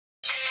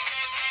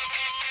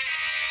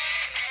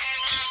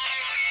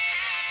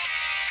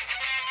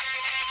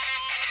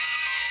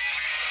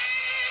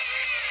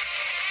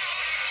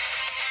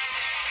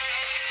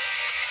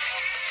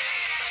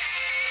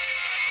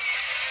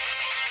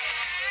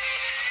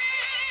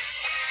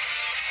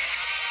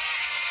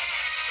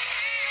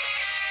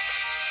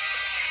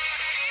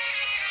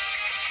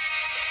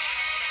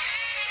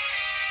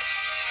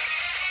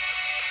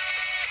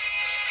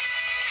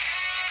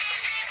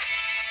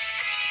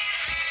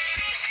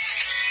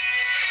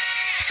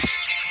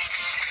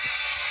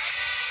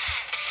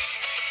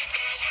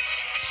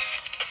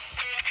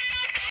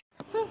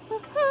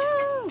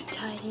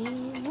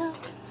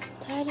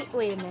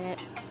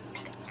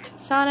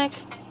Sonic.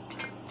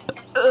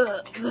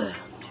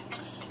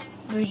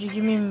 Luigi,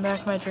 give me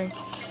back my drink.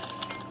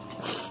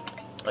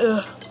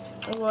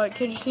 What?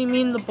 Can't you see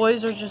me and the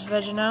boys are just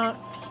vegging out?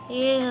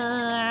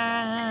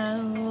 Yeah.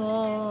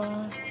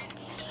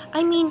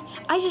 I mean,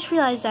 I just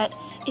realized that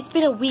it's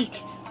been a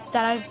week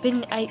that I've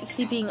been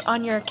sleeping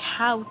on your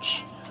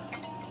couch.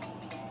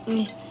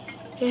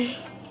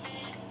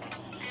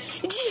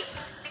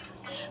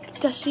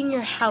 Dusting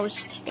your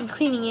house and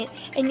cleaning it,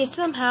 and yet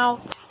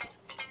somehow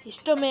you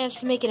still managed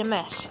to make it a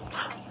mess.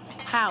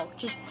 How?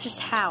 Just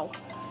how?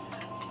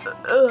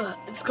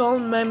 It's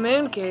called my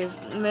man cave.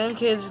 Man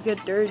caves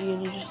get dirty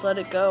and you just let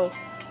it go.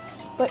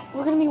 But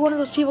we're gonna be one of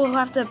those people who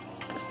have to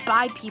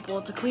buy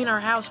people to clean our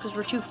house because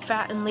we're too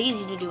fat and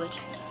lazy to do it.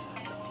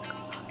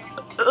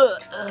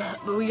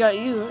 But we got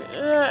you.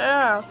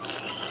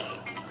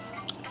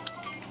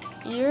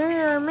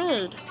 You're our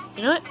maid.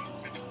 You know what?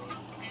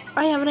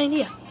 I have an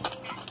idea.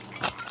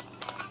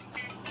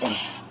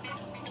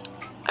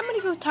 I'm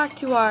gonna go talk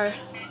to our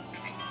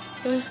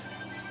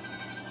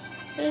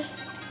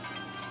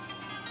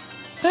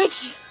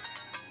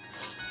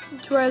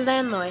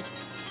landlord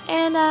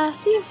and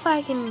see if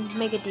I can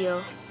make a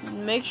deal.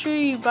 Make sure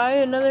you buy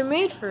another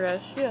maid for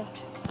us. Yeah.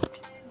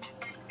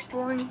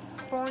 Boing,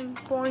 boing,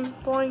 boing,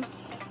 boing.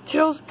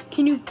 Tails,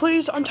 can you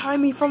please untie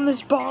me from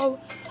this ball?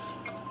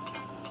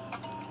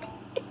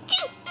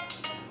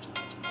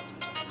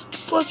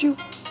 Bless you.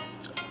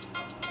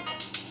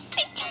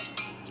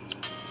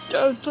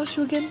 Bless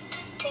you again.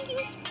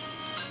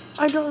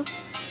 I don't.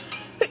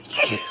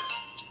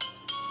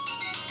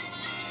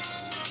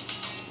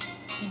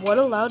 What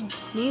a loud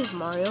sneeze,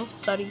 Mario.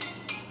 Sorry.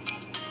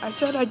 I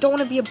said I don't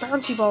want to be a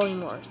bouncy ball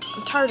anymore.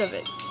 I'm tired of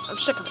it. I'm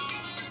sick of it.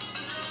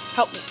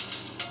 Help me.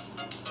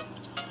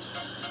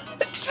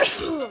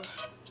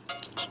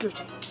 Excuse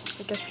me.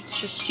 I guess it's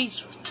just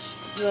sneeze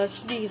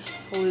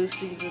flu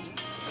season.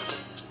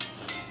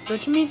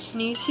 Don't you mean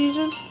sneeze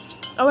season?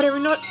 Oh, whatever.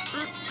 You know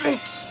what?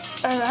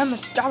 I'm a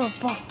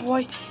buff boy.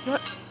 You know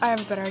what? I have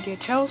a better idea,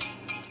 Tails.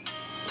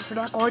 If you're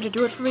not going to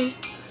do it for me,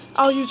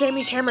 I'll use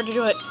Amy's hammer to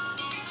do it.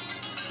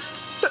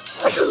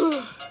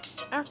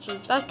 Actually,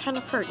 that kind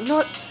of hurt. You know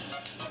what?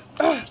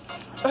 You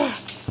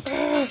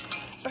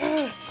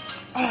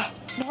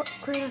know what,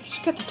 Creator?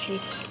 Just get the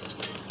tape.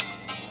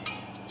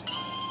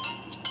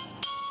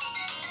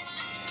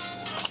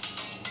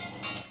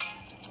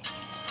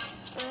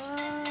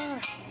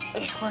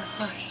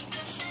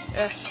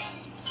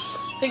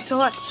 Thanks a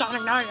lot,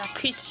 Sonic. Now I got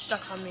pizza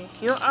stuck on me.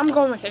 You know, I'm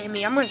going with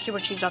Amy. I'm going to see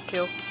what she's up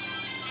to.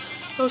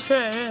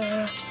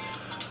 Okay.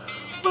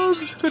 I'm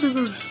just going to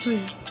go to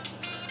sleep.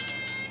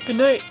 Good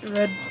night,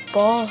 Red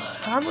Ball.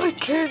 I'm a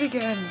kid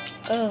again.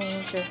 Oh,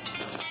 okay.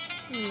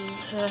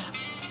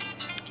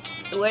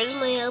 Where's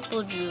my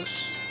apple juice?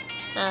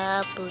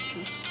 Apple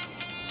juice.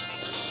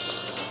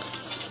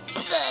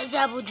 That's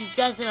apple juice.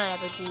 That's not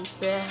apple juice.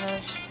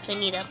 I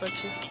need apple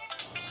juice.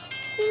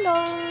 Ding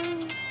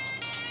dong.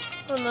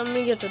 Oh, let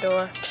me get the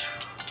door.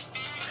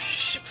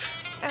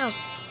 Ow.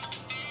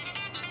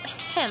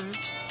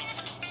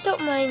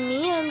 Don't mind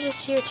me. I'm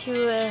just here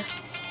to,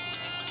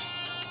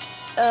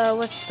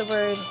 what's the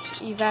word?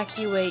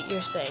 Evacuate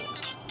your thing.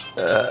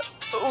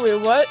 Wait,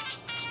 what?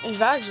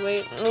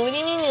 Evacuate? What do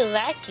you mean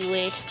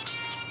evacuate?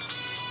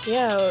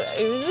 Yeah,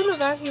 isn't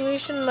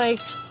evacuation like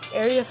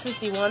Area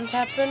 51's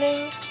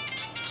happening?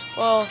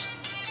 Well,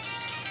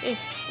 if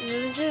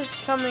this is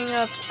coming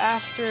up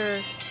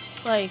after,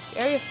 like,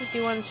 Area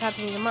 51 is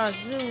happening tomorrow.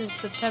 This is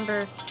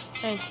September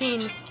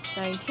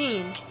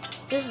 1919.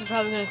 This is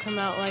probably going to come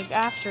out, like,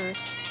 after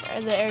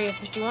the Area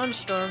 51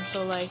 storm,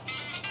 so, like,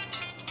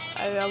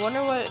 I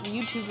wonder what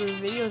YouTuber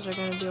videos are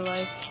going to be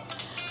like.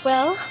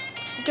 Well,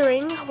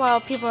 while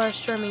people are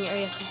storming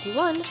Area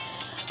 51,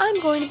 I'm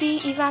going to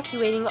be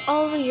evacuating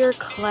all of your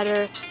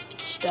clutter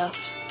stuff.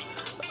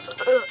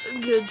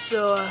 Good,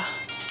 so, are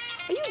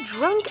you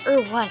drunk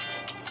or what?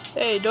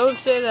 Hey, don't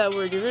say that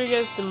word. You're going to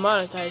get us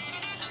demonetized.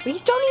 We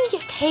don't even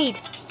get paid.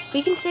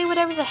 We can say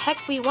whatever the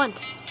heck we want.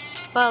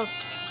 Well,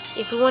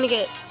 if we want to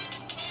get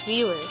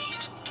viewers.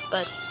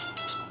 But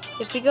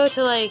if we go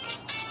to, like,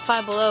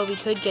 Five Below, we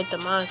could get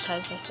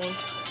demonetized, I think.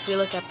 If we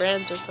look at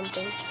brands or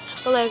something.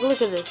 But, like,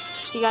 look at this.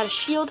 You got a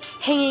shield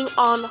hanging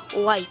on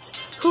lights.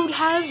 Who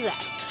has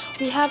that?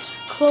 We have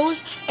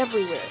clothes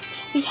everywhere.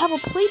 We have a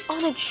plate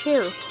on a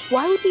chair.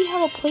 Why would we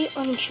have a plate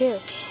on a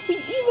chair? We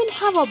even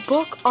have a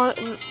book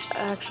on...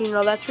 Actually,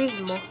 no, that's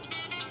reasonable.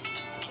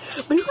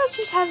 But you guys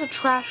just has a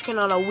trash can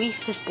on a Wii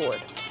Fit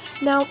board.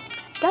 Now,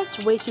 that's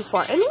way too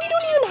far. And we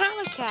don't even have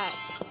a cat.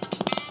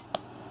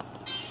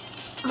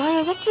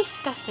 Mario, that's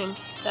disgusting.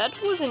 That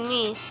wasn't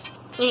me.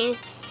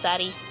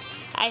 Sorry.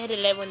 I had to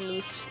let one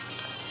loose.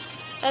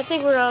 I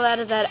think we're all out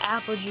of that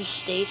apple juice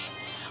state.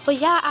 But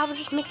yeah, apple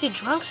juice makes you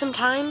drunk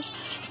sometimes.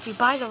 If you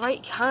buy the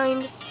right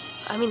kind.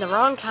 I mean the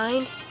wrong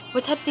kind.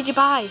 What type did you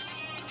buy?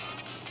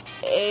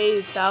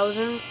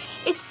 8,000.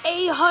 It's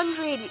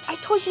 800. I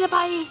told you to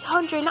buy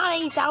 800, not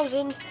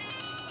 8,000.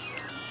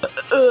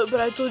 But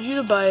I told you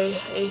to buy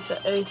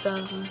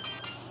 8,000.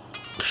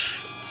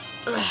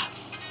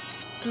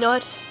 You know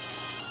what?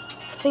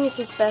 think it's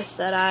just best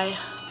that I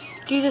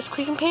do this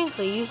quick and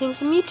painfully using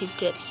some YouTube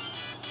tips.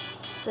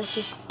 Let's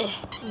just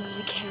move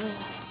the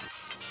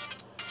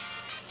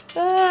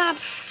camera.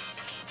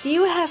 Do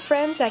you have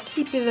friends that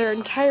keep their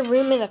entire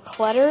room in a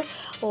clutter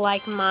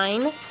like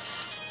mine?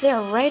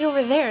 They're right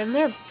over there, and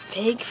they're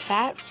big,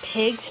 fat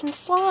pigs and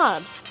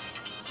slobs.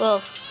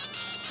 Well,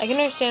 I can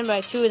understand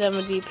why 2 of them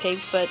would be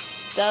pigs, but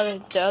the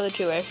other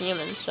 2 are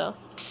humans, so.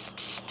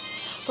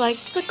 Like,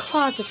 the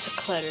closets are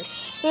clutter.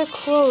 Their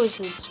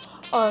clothes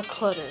are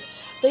clutter.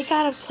 They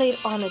got a plate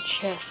on a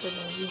chair for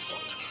no reason.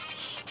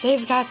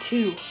 They've got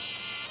 2.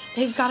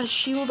 They've got a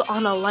shield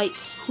on a light.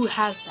 Who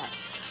has that?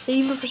 They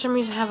even, for some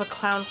reason, have a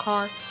clown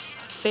car, a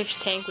fish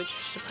tank, which is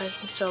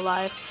surprisingly still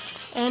alive,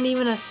 and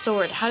even a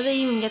sword. How did they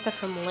even get that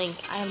from Link?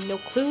 I have no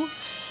clue.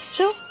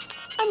 So,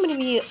 I'm going to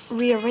be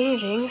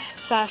rearranging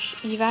 /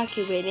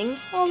 evacuating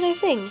all their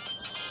things.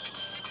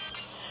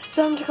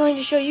 So I'm just going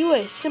to show you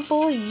a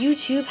simple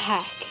YouTube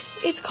hack.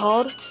 It's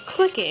called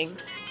clicking.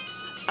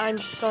 I'm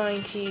just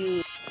going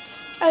to,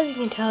 as you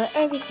can tell,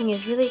 everything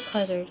is really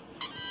cluttered.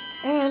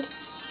 And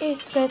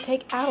it's going to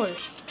take hours.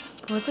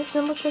 But with this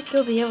simple trick,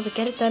 you'll be able to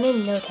get it done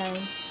in no time.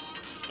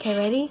 Okay,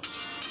 ready?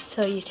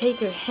 So you take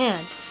your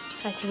hand.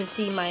 As you can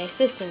see, my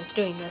assistant is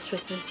doing this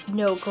with his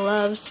no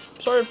gloves.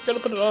 Sorry, I've got to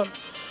put it on.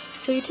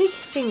 So you take your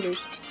fingers.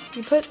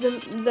 You put the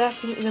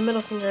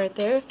middle finger right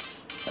there.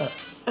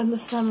 And the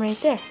thumb right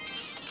there.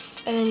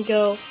 And then you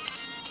go.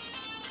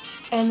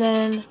 And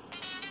then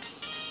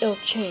it'll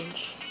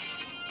change.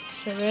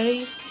 So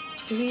ready?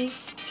 3,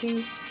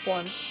 2,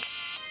 1.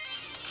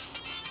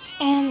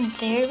 And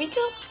there we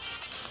go.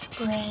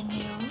 Brand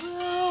new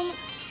room,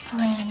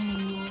 brand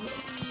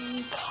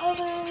new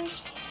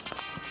colors,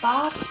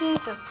 boxes,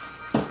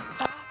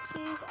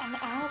 and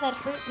ow, that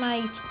hurt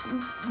my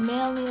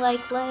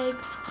manly-like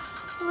legs.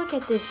 Look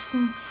at this.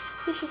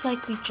 This is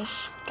like we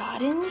just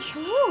got in this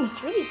room.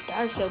 It's really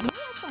dark though. We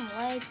have some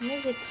lights, and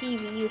there's a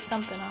TV with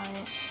something on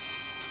it.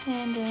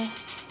 And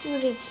look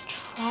at this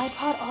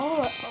tripod.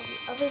 All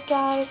the other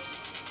guys.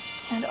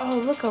 And oh,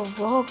 look, a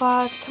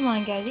robot. Come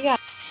on, guys, you got.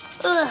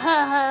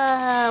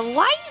 Why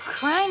are you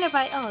crying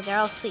about? Oh, they're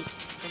all asleep.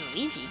 It's for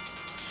Luigi.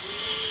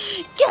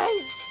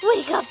 Guys,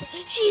 wake up!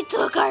 She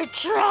took our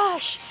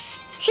trash.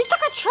 She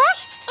took our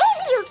trash?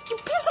 Oh, you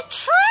piece of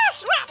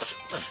trash!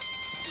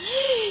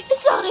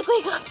 Sonic,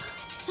 wake up!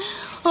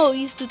 Oh,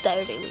 he's too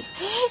tired to leave.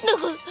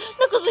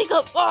 Knuckles, wake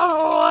up!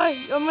 Oh,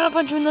 I'm gonna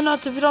punch you in the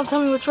nuts if you don't tell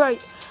me what's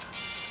right.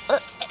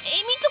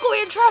 Amy took away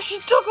your trash. She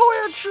took away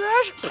your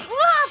trash.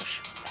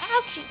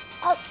 Ouch!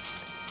 Ouch!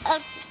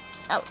 Ouch!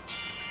 Ouch!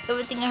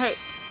 Everything hurts.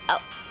 Ow.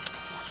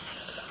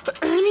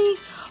 Ernie,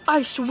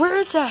 I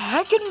swear to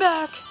heck and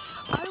back,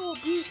 I will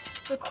beat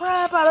the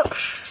crap out of.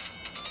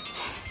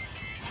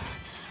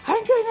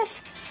 I'm doing this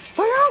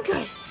for your own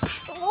good.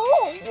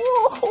 Whoa,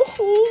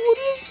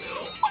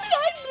 what did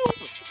I do?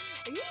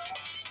 You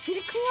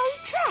need to clean out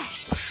your trash.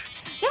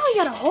 Now we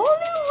got a whole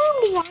new room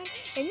design,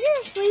 and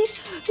you're asleep.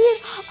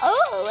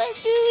 Oh, what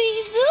do we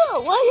do?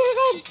 Well, you're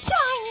gonna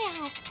die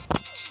now.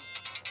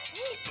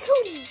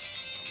 Cody.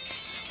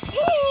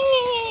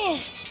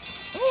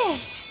 Yeah.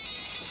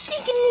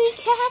 Stinking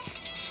kneecap.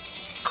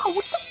 Oh,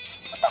 what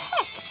the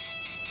heck?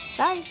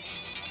 Sorry.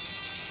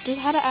 Just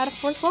had to add a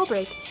 4th wall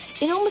break.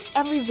 In almost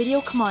every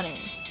video, come on in.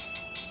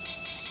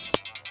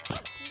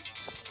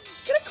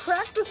 Gonna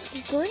crack the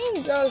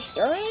screen, gosh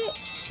darn it.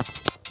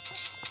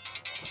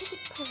 Take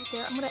it right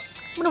there. I'm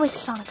gonna wake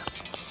Sonic up.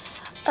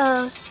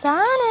 Oh,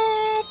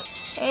 Sonic.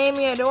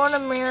 Amy, I don't want to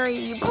marry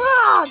you.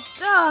 Oh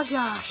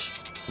gosh.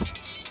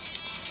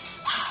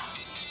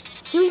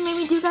 See what he made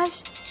me do, guys?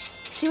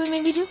 See what he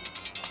made me do?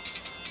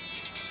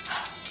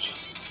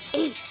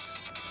 Idiots.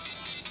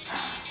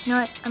 You know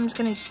what? I'm just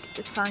gonna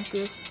get Sonic do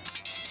this.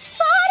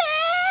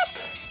 Sonic!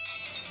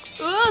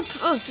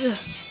 Tell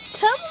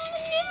them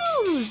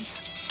the news!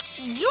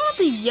 You don't have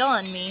to yell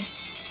at me,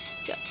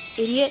 you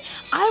idiot.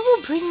 I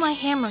will bring my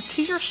hammer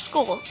to your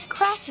skull,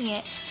 cracking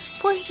it,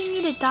 forcing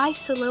you to die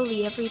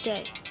slowly every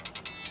day.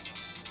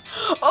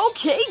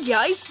 Okay,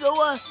 guys,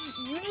 so,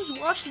 you just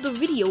watched the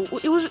video.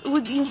 Was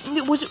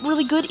it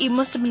really good? It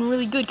must have been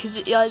really good, because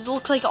it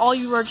looked like all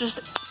you were just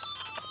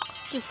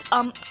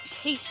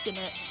tasting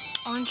it,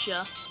 aren't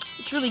you?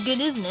 It's really good,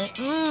 isn't it?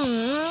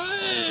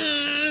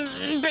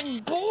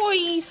 Big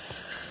boy!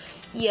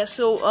 Yeah,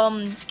 so,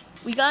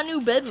 we got a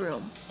new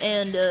bedroom,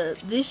 and,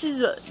 this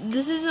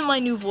isn't my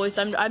new voice.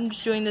 I'm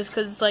just doing this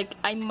because it's like,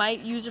 I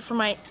might use it for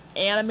my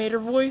animator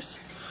voice.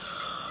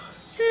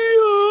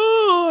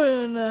 Yeah,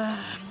 and,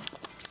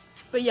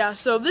 but yeah,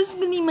 so this is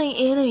gonna be my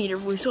animator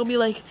voice. So I'll be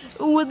like,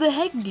 what the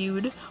heck,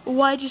 dude?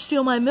 Why'd you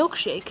steal my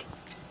milkshake?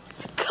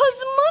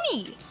 'Cause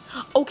money!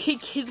 Okay,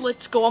 kid,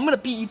 let's go. I'm gonna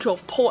beat you to a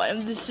pulp.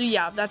 And this,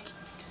 yeah,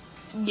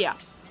 yeah.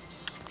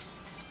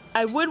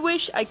 I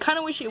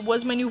kinda wish it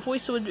was my new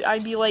voice, so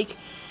I'd be like,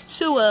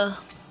 so,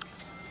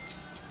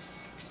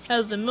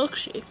 how's the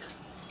milkshake?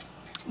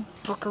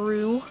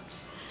 Buckaroo.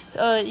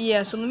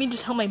 Yeah, so let me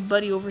just help my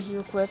buddy over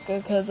here real quick,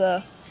 because,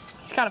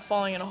 he's kinda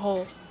falling in a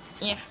hole.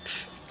 Yeah.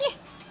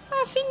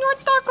 Senor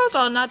Tacos.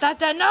 Oh, not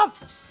that, no.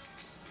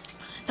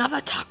 Not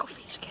that taco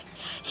face again.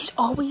 He's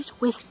always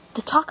with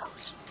the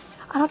tacos.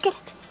 I don't get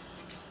it.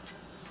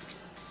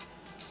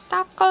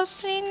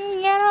 Tacos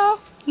in yellow.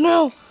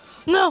 No.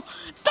 No.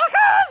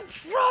 Tacos!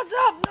 Shut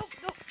up. No.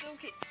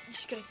 Okay. I'm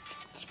just gonna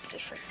keep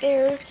this right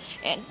there.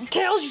 And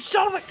Tails, you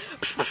son of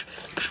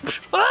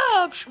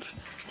a...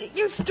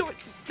 You stupid.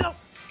 No.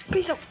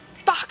 Piece of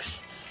box.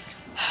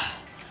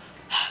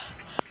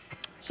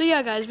 So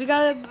yeah, guys, we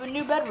got a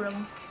new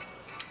bedroom.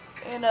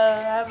 And I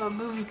have a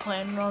movie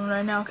playing on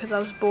right now because I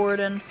was bored,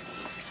 and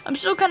I'm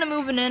still kind of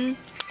moving in.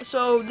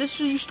 So this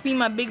used to be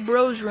my big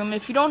bros room.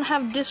 If you don't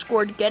have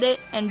Discord, get it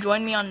and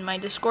join me on my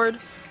Discord.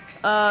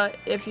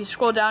 If you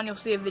scroll down, you'll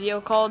see a video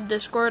called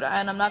Discord,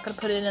 and I'm not going to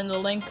put it in the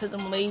link because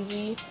I'm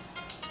lazy,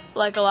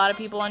 like a lot of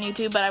people on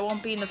YouTube, but I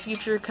won't be in the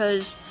future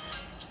because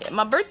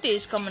my birthday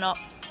is coming up.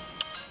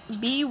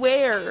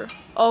 Beware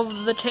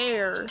of the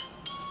tear.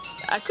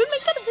 I could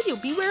make that a video,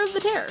 beware of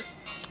the tear.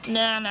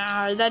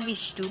 Nah, that'd be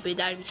stupid,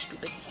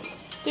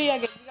 So yeah,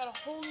 guys, we got a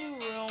whole new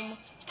room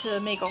to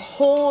make a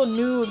whole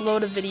new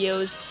load of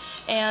videos,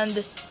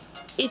 and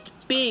it's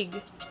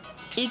big.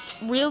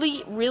 It's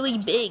really, really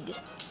big.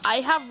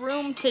 I have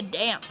room to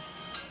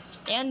dance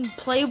and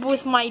play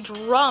with my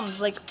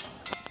drums. Like,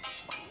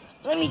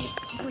 let me just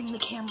bring the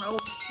camera over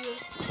here.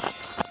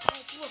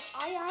 Like, look,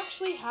 I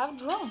actually have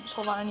drums.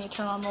 Hold on, I need to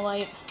turn on the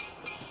light.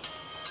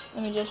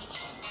 Let me just...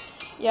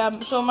 Yeah,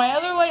 so my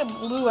other light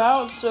blew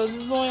out, so this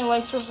is the only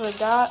light source I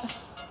got.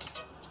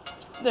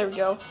 There we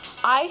go.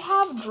 I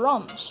have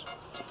drums.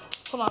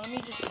 Hold on, let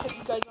me just put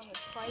you guys on the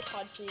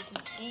tripod so you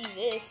can see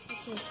this.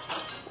 This is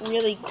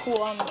really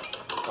cool. I'm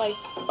like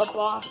a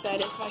boss at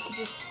it. If I could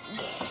just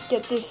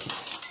get this,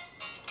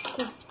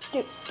 to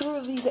get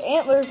through these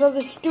antlers of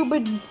this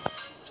stupid... You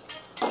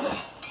know,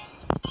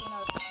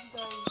 you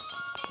guys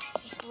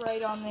just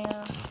right on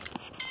there.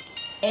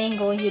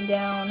 Angle you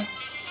down.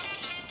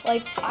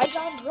 Like, I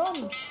got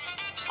drums.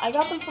 I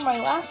got them for my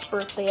last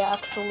birthday,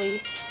 actually.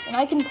 And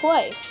I can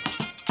play.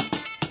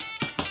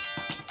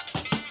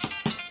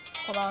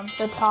 Hold on,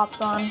 the top's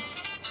on.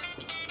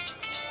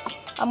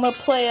 I'm gonna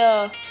play,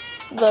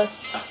 the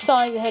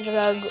Sonic the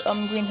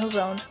Hedgehog, Green Hill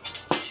Zone.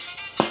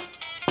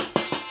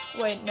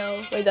 Wait,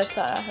 no. Wait, that's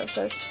not how it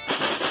starts.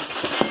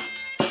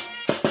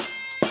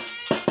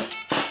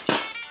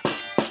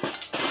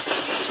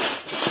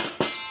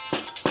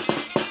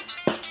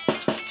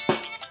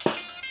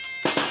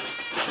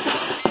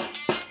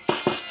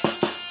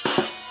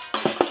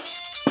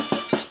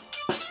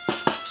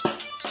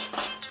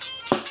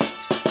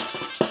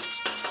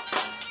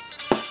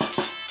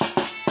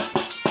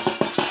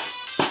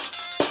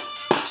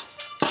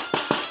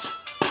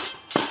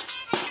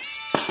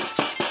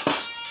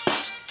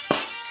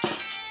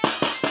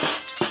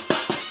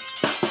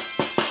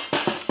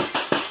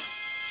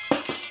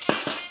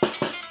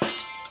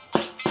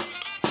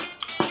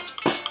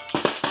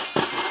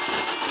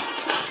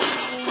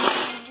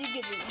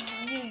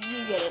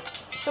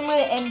 So I'm going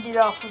to end it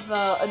off with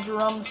a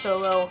drum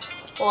solo,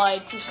 well, I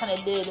just kind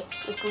of did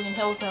with Green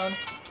Hill Zone.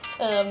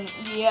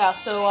 Yeah,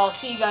 so I'll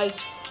see you guys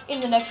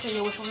in the next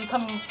video, which will be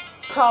coming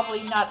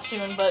probably not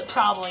soon, but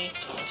probably.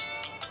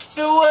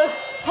 So,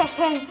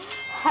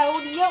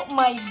 howdy up,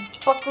 my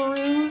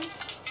buckaroos.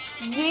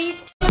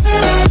 Yeet.